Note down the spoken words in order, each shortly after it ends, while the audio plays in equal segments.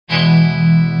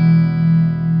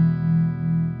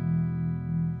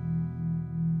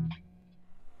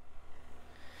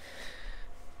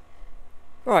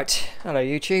Right, hello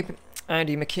YouTube.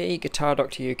 Andy McKee, Guitar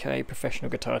Doctor UK, professional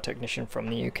guitar technician from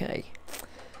the UK.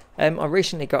 I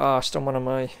recently got asked on one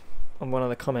of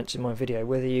the comments in my video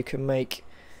whether you can make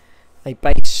a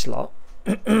bass slot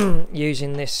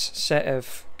using this set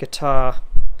of guitar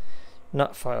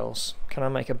nut files. Can I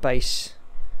make a bass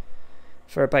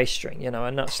for a bass string? You know,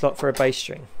 a nut slot for a bass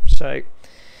string. So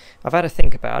I've had a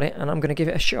think about it, and I'm going to give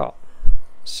it a shot.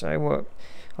 So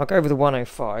I'll go with the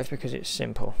 105 because it's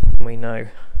simple. We know,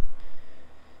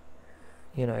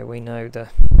 we know the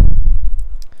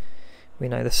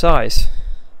size.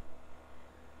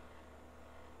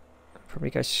 I'll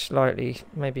probably go slightly,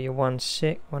 maybe a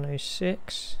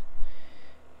 106.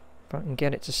 If I can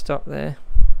get it to stop there.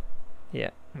 Yeah,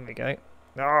 there we go.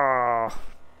 Oh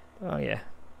yeah.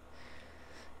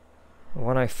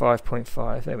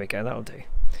 105.5. There we go. That'll do.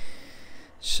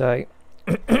 So.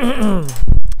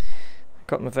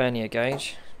 Got my vernier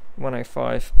gauge,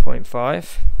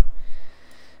 105.5.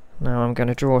 Now I'm going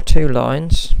to draw two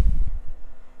lines.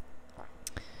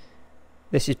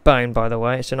 This is bone, by the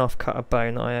way. It's an offcut of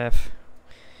bone I have.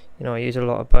 I use a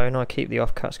lot of bone. I keep the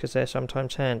offcuts because they're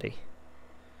sometimes handy.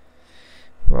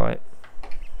 Right.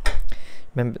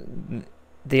 Remember,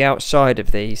 the outside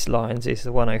of these lines is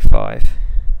the 105.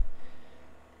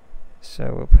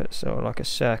 So we'll put sort of like a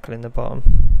circle in the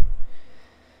bottom.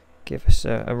 Give us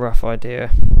a rough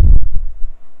idea.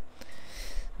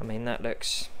 I mean, that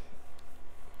looks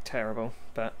terrible,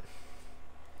 but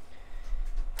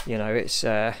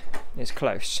it's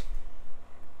close.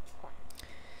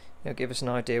 It'll give us an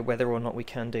idea whether or not we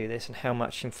can do this and how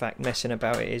much, in fact, messing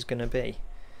about it is going to be.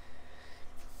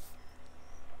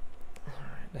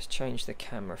 Alright, let's change the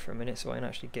camera for a minute so I can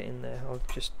actually get in there. I'll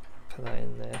just put that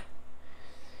in there.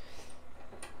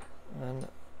 And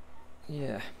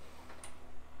yeah.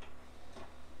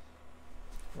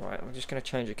 Right, I'm just going to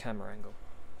change the camera angle.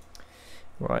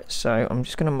 Right, so I'm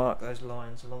just going to mark those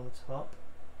lines along the top.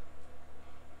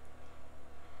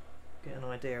 Get an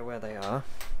idea where they are.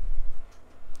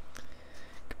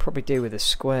 Could probably do with a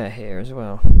square here as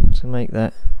well to make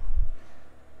that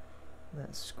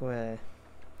square.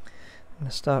 I'm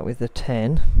going to start with the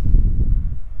 10.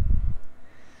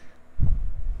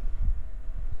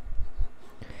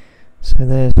 So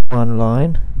there's one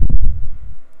line.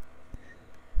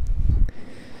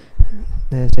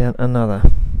 There's another.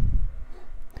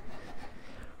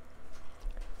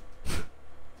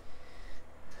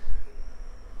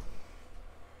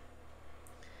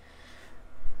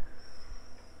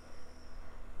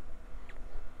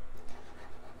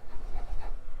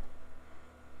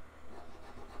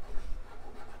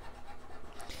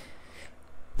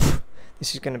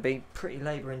 This is going to be pretty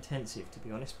labour intensive, to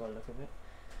be honest, by the look of it.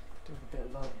 Do a bit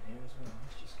of light in here as well.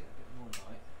 Let's just get a bit more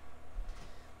light.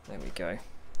 There we go.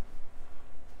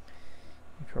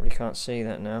 You probably can't see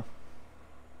that now.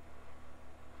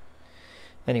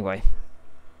 Anyway.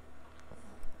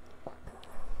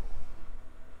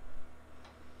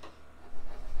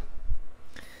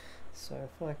 So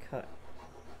if I cut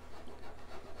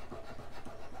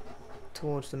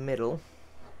towards the middle,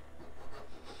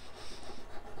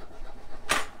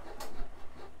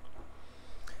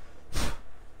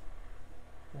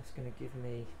 that's going to give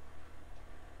me,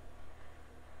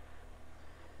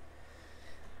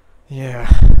 yeah,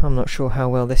 I'm not sure how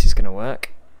well this is going to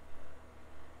work.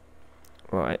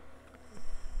 Right,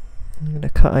 I'm going to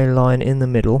cut a line in the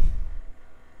middle.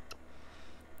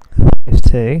 Those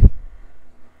two.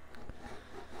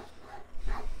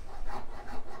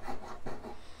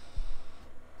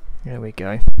 There we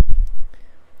go.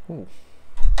 Ooh.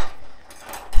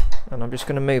 And I'm just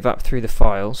going to move up through the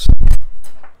files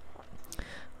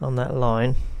on that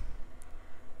line.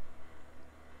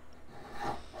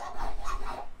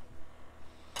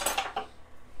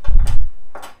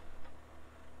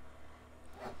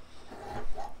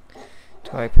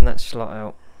 To open that slot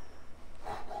out.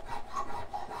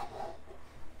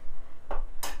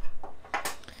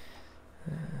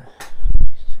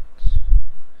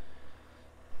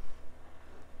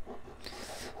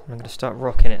 I'm going to start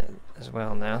rocking it as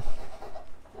well now.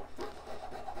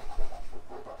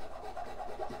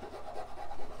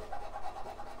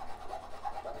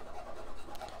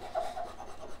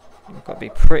 I've got to be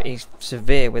pretty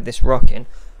severe with this rocking.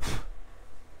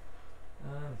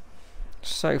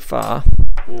 So far,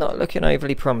 not looking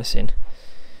overly promising.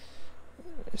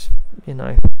 It's,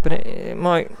 but it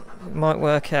might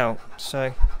work out.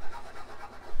 So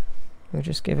we'll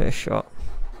just give it a shot.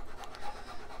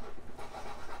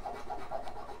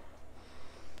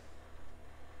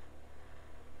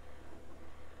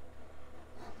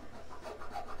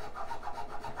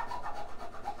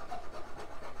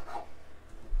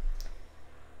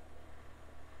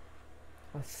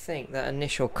 think that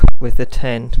initial cut with the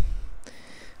 10,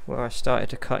 where I started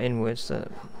to cut inwards, that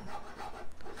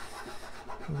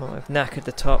might have knackered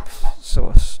the top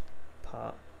sort of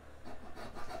part.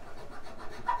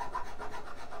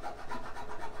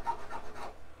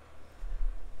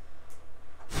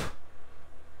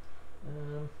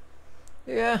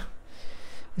 Yeah,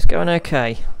 it's going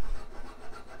okay.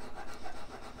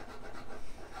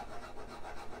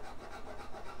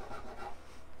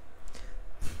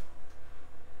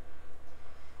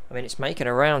 I mean, it's making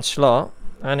a round slot,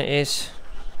 and it is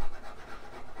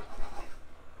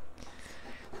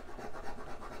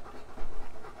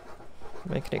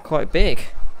making it quite big.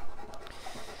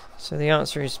 So the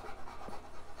answer is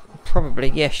probably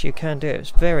yes, you can do it.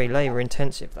 It's very labour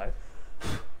intensive though.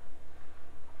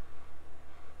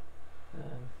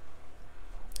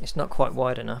 It's not quite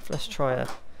wide enough. Let's go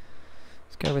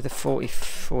with the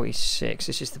 46.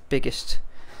 This is the biggest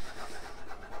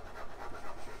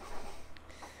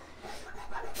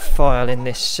file in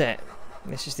this set.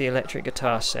 This is the electric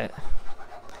guitar set.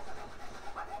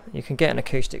 You can get an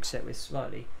acoustic set with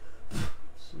slightly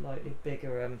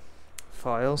bigger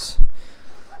files.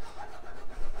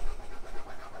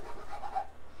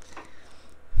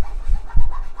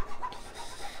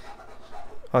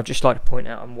 I'd just like to point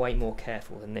out I'm way more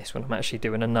careful than this when I'm actually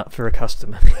doing a nut for a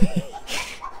customer.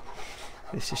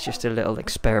 This is just a little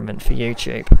experiment for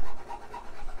YouTube.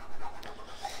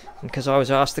 Because I was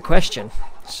asked the question,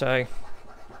 so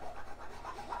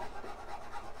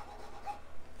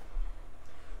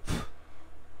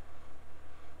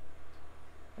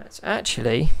that's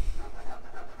actually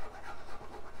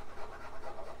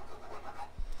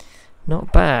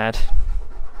not bad.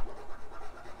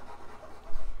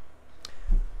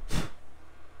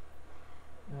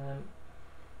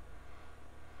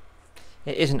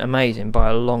 It isn't amazing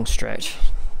by a long stretch.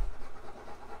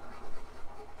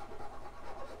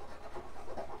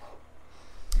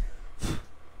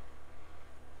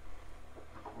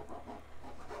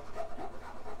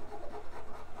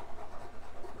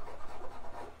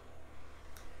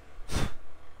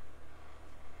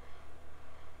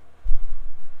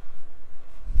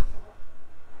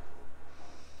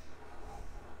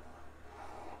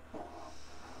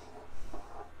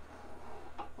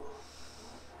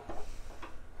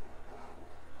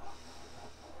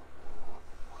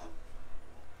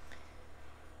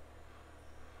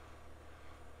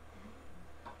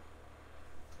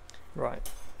 Right,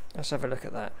 let's have a look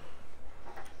at that.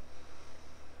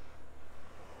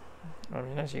 I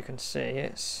mean, as you can see,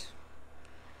 it's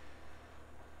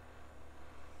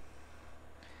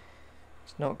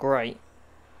not great.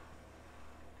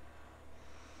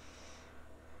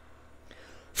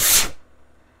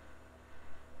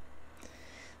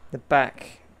 The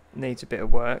back needs a bit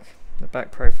of work. The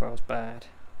back profile's bad.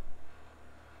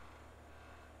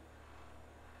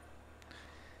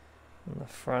 And the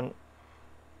front,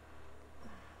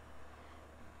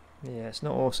 yeah, it's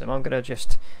not awesome. I'm going to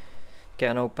just get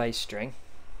an old bass string.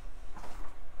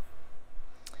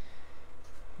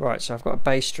 Right, so I've got a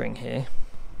bass string here.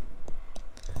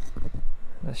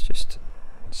 Let's just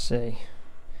see.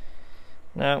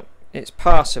 Now, it's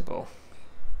passable,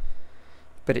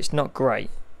 but it's not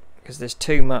great because there's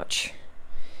too much.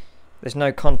 There's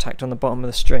no contact on the bottom of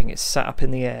the string. It's sat up in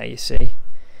the air, you see.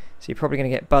 So you're probably going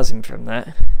to get buzzing from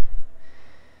that.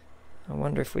 I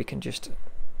wonder if we can just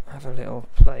have a little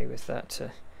play with that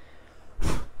to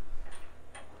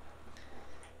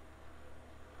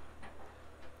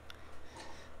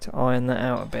iron that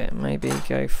out a bit. Maybe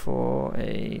go for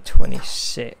a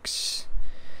 26.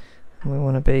 We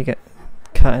want to be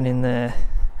cutting in there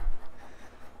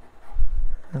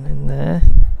and in there.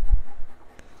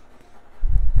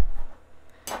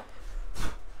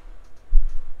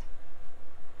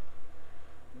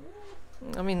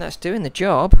 I mean, that's doing the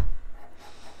job.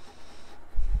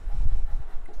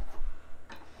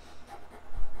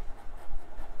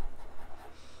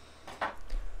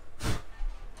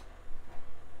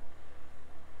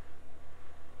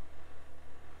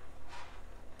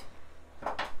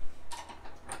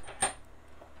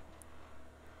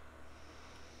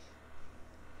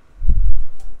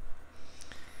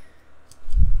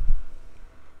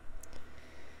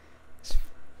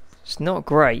 It's not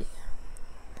great.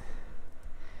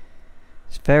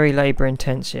 It's very labour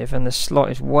intensive and the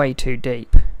slot is way too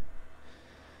deep.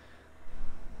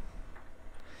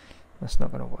 That's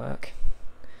not going to work.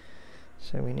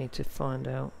 So we need to find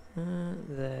out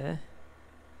there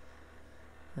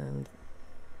and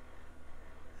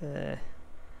there.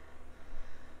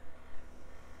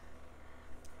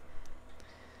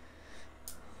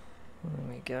 There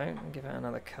we go. I'll give it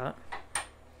another cut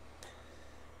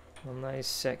on those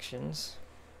sections.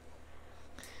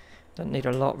 Don't need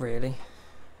a lot really.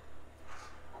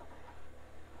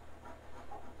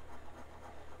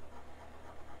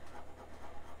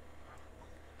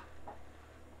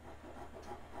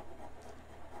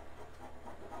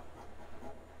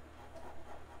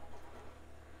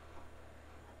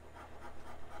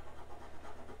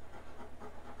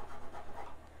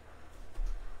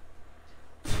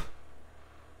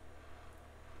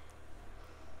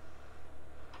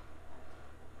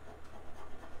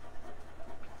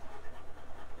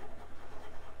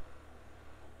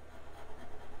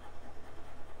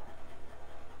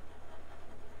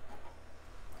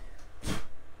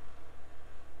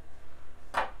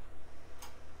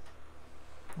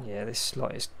 Yeah, this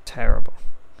slot is terrible.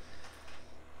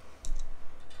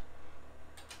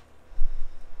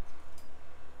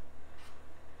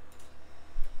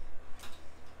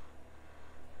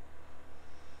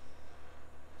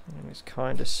 And it's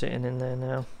kind of sitting in there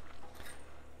now.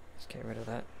 Let's get rid of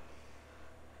that.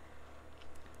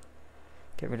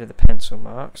 Get rid of the pencil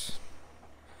marks.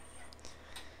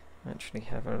 Actually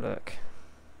have a look.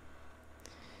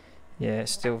 Yeah,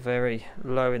 it's still very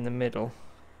low in the middle,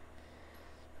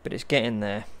 but it's getting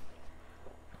there.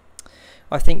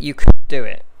 I think you could do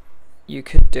it. You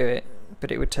could do it,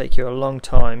 but it would take you a long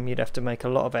time. You'd have to make a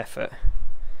lot of effort,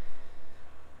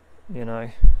 you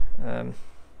know.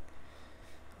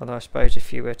 Although I suppose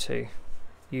if you were to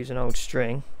use an old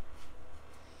string,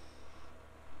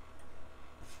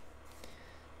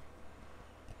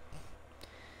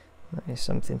 that is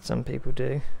something some people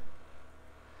do.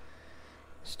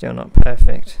 Still not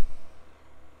perfect.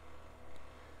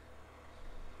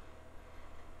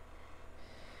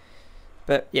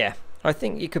 But yeah, I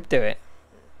think you could do it.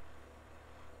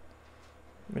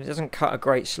 But it doesn't cut a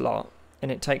great slot,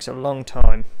 and it takes a long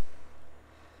time.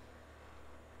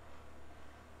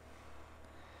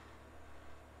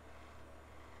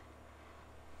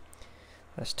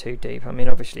 That's too deep. I mean,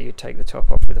 obviously you'd take the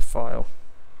top off with a file,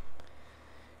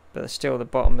 but still the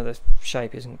bottom of the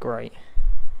shape isn't great.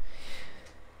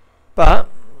 But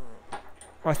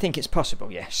I think it's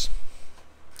possible, yes.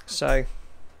 So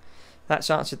that's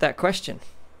answered that question.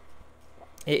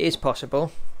 It is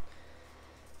possible,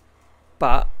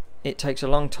 but it takes a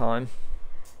long time,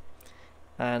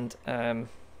 and the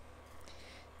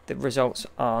results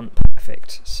aren't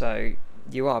perfect. So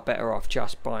you are better off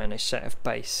just buying a set of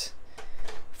base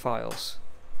files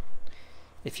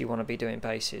if you want to be doing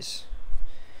bases.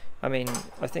 I mean,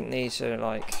 I think these are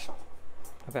like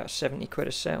about 70 quid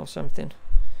a set or something,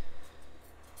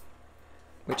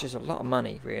 which is a lot of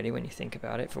money really when you think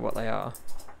about it for what they are.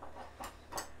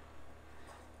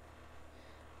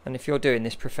 And if you're doing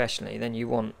this professionally, then you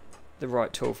want the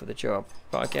right tool for the job.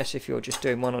 But I guess if you're just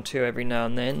doing one or two every now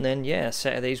and then yeah, a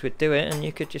set of these would do it, and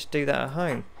you could just do that at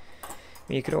home.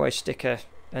 You could always stick a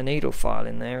needle file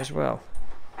in there as well.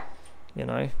 You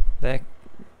know, they're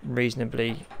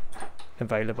reasonably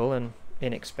available and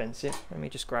inexpensive. Let me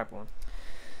just grab one.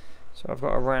 So I've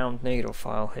got a round needle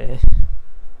file here.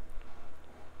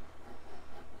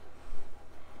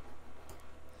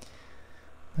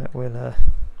 That will that'll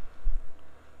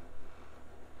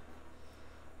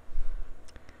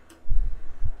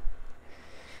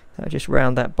just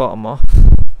round that bottom off.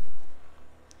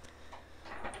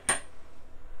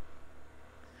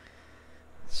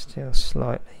 Still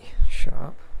slightly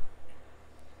sharp.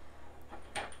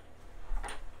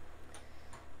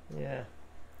 Yeah,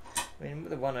 I mean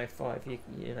with the 105 you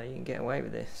know you can get away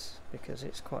with this because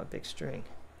it's quite a big string.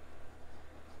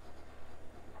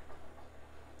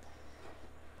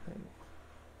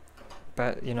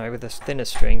 But you know with the thinner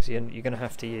strings you're going to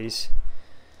have to use,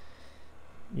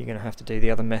 you're going to have to do the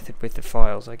other method with the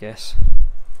files, I guess.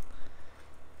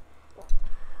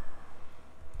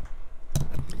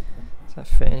 Does that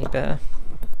fit any better?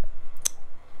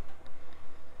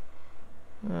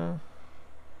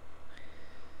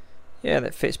 Yeah,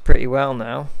 that fits pretty well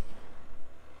now.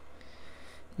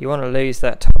 You want to lose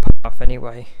that top half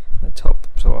anyway, the top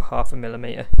sort of half a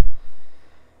millimetre.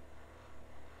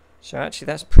 So actually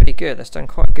that's pretty good. That's done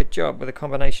quite a good job with a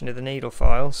combination of the needle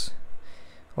files.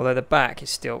 Although the back is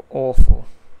still awful,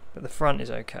 but the front is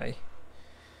okay.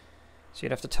 So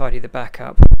you'd have to tidy the back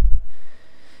up.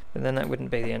 But then that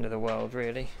wouldn't be the end of the world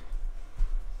really,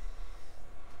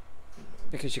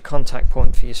 because your contact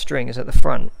point for your string is at the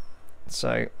front.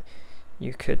 So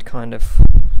you could kind of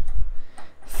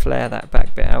flare that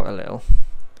back bit out a little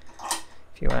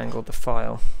if you angled the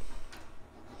file.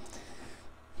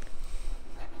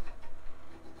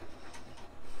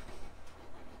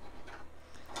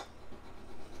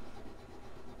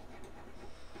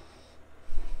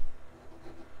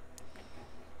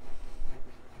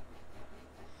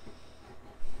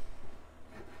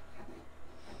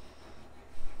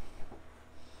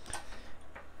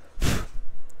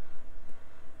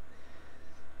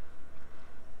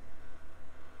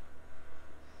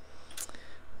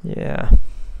 Yeah.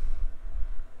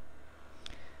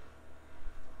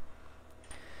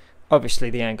 Obviously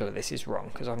the angle of this is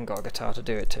wrong because I haven't got a guitar to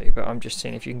do it to, but I'm just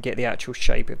seeing if you can get the actual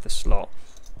shape of the slot.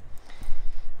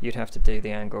 You'd have to do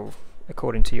the angle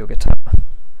according to your guitar.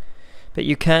 But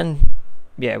you can,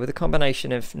 yeah, with a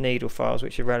combination of needle files,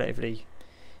 which are relatively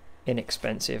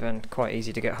inexpensive and quite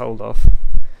easy to get hold of,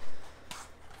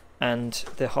 and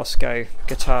the Hossco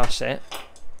guitar set,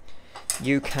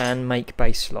 you can make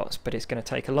bass slots, but it's going to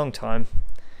take a long time,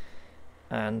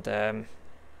 and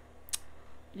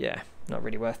yeah, not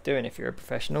really worth doing if you're a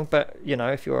professional. But you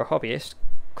know, if you're a hobbyist,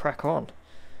 crack on,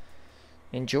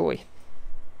 enjoy.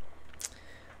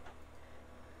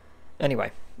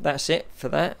 Anyway, that's it for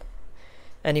that.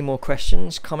 Any more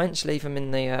questions, comments, leave them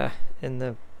in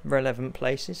the relevant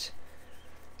places.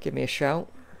 Give me a shout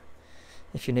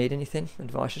if you need anything.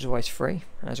 Advice is always free,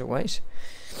 as always.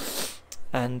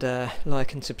 And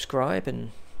like and subscribe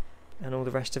and all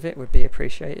the rest of it would be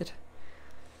appreciated.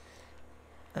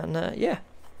 And yeah,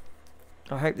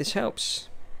 I hope this helps.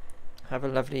 Have a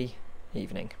lovely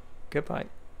evening. Goodbye.